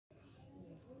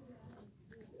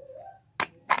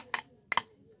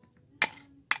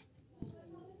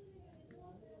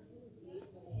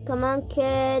Come on,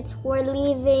 kids. We're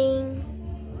leaving.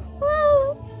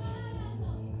 Woo.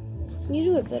 You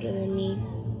do it better than me.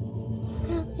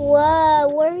 Whoa,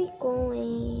 where are we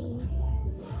going?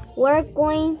 We're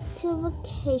going to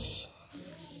vacation.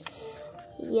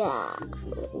 Yeah,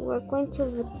 we're going to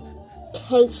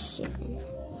vacation.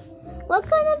 What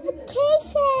kind of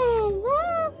vacation?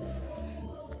 That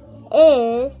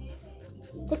is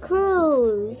the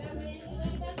cruise.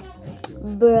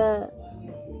 Bruh.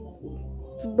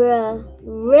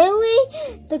 Really?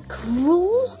 The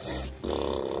cruise?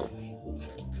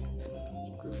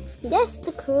 Yes,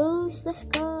 the cruise. Let's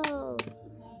go.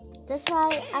 That's why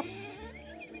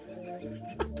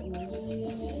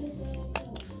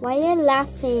Why are you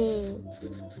laughing?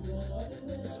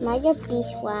 Smile your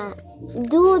beeswax.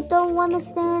 Dude, don't want to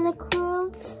stay on the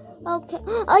cruise? Okay.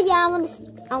 Oh yeah, I want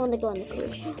to go on the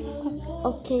cruise.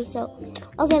 Okay,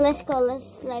 let's go.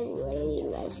 Let's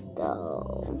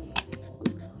go.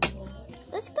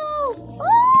 Let's go.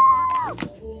 Ah!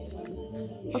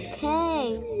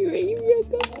 Okay. You ready to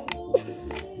go?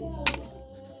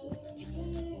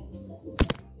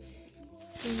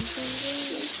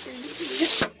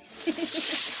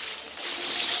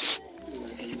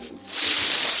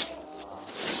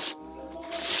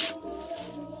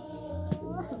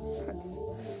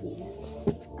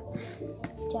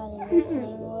 Johnny, you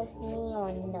playing with me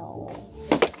or no?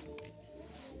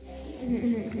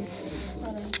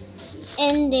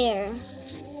 In there.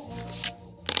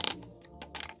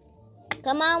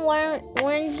 Come on,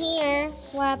 we're in here.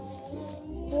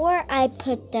 Where I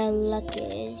put the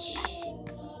luggage?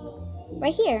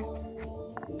 Right here.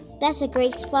 That's a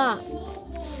great spot.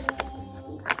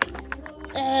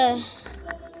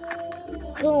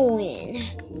 Going.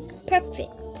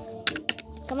 Perfect.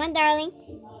 Come on, darling.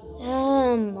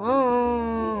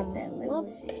 Mom.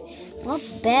 What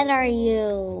bed are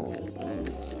you?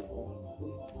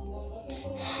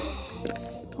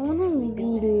 I want to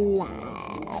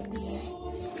relax.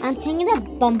 I'm taking the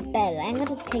bump bed. I'm going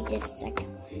to take this second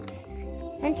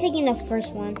one. I'm taking the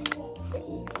first one.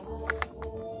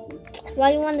 What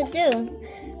do you want to do?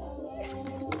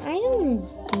 I don't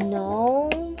know.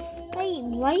 Why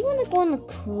do you want to go on a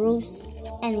cruise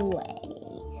anyway?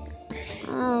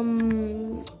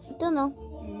 Don't know.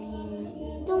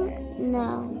 Don't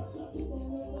know.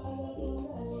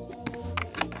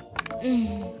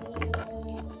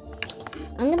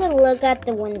 I'm gonna look at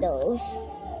the windows.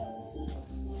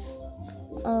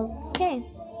 Okay.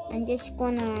 I'm just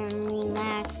gonna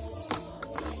relax.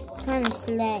 Kind of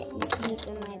sleep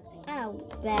in my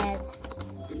bed.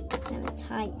 Kind of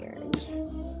tired.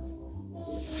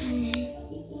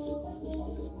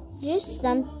 There's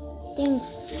something.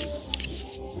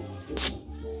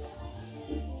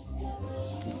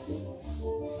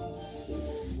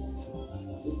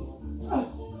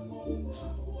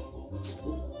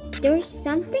 There's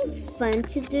something fun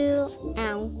to do.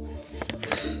 Ow.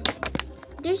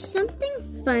 There's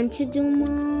something fun to do,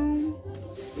 Mom.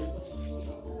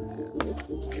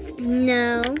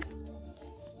 No.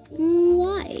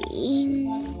 Why?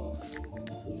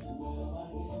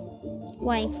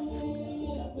 Why?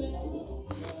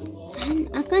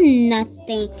 I got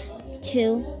nothing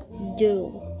to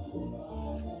do.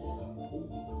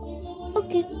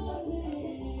 Okay.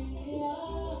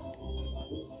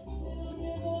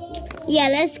 Yeah,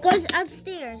 let's go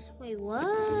upstairs. Wait, what?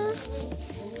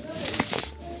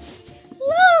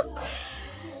 Look!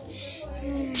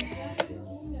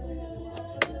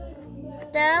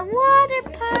 The water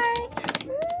park.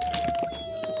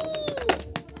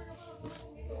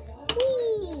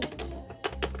 Whee!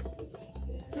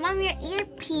 Mom, your ear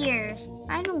pierced.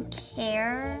 I don't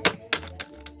care.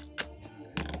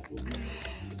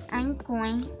 I'm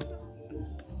going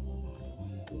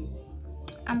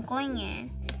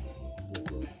in.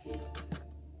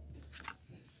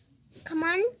 Come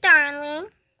on, darling.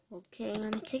 Okay,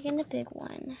 I'm taking the big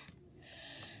one.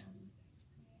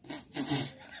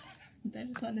 That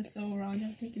sounded so wrong.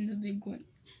 I'm taking the big one.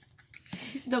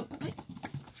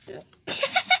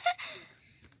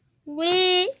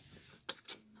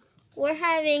 We're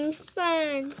having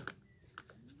fun.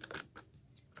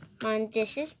 Mom,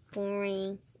 this is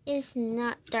boring. It's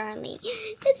not, darling.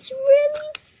 It's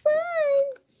really fun.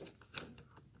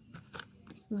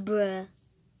 Bruh.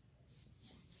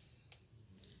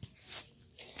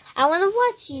 I want to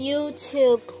watch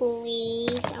YouTube,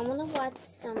 please. I want to watch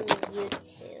some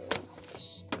YouTube.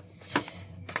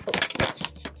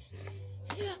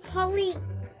 Holly,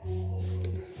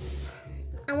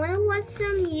 I want to watch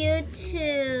some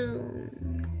YouTube.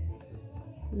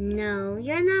 No,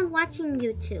 you're not watching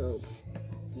YouTube.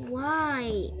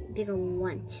 Why? Because I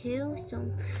want to. So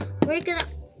we're gonna.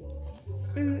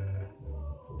 we're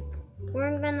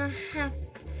gonna have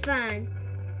fun.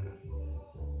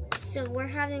 So we're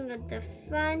having the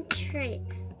fun trip.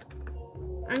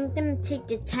 I'm gonna take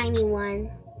the tiny one.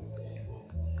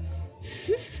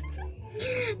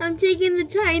 I'm taking the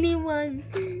tiny one.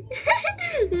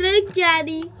 Look,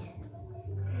 Daddy.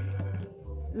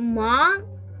 Mom?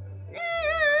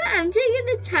 I'm taking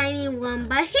the tiny one,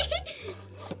 but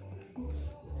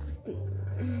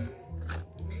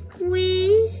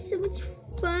wee, so much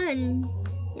fun.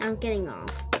 Yeah, I'm getting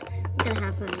off. I'm gonna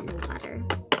have fun in the water.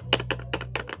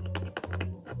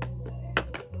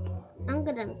 I'm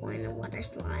gonna go in the water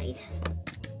slide.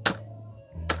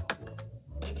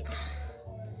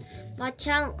 Watch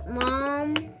out,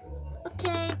 Mom.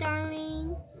 Okay,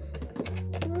 darling.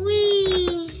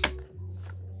 Wee.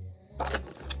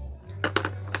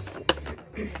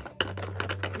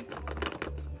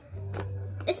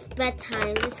 It's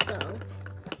bedtime. Let's go.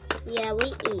 Yeah, we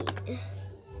eat.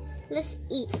 Let's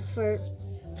eat for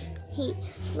heat.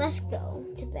 Let's go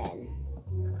to bed.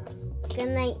 Good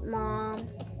night, Mom.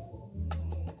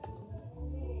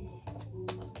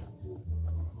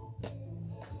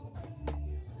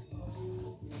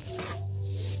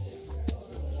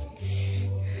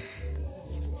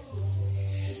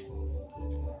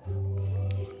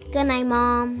 Good night,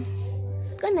 Mom.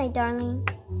 Good night, darling.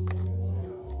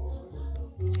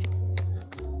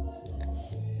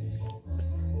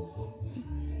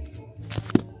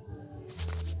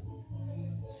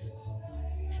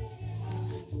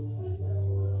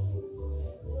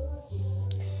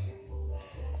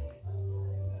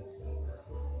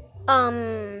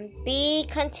 Be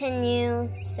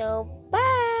continued. So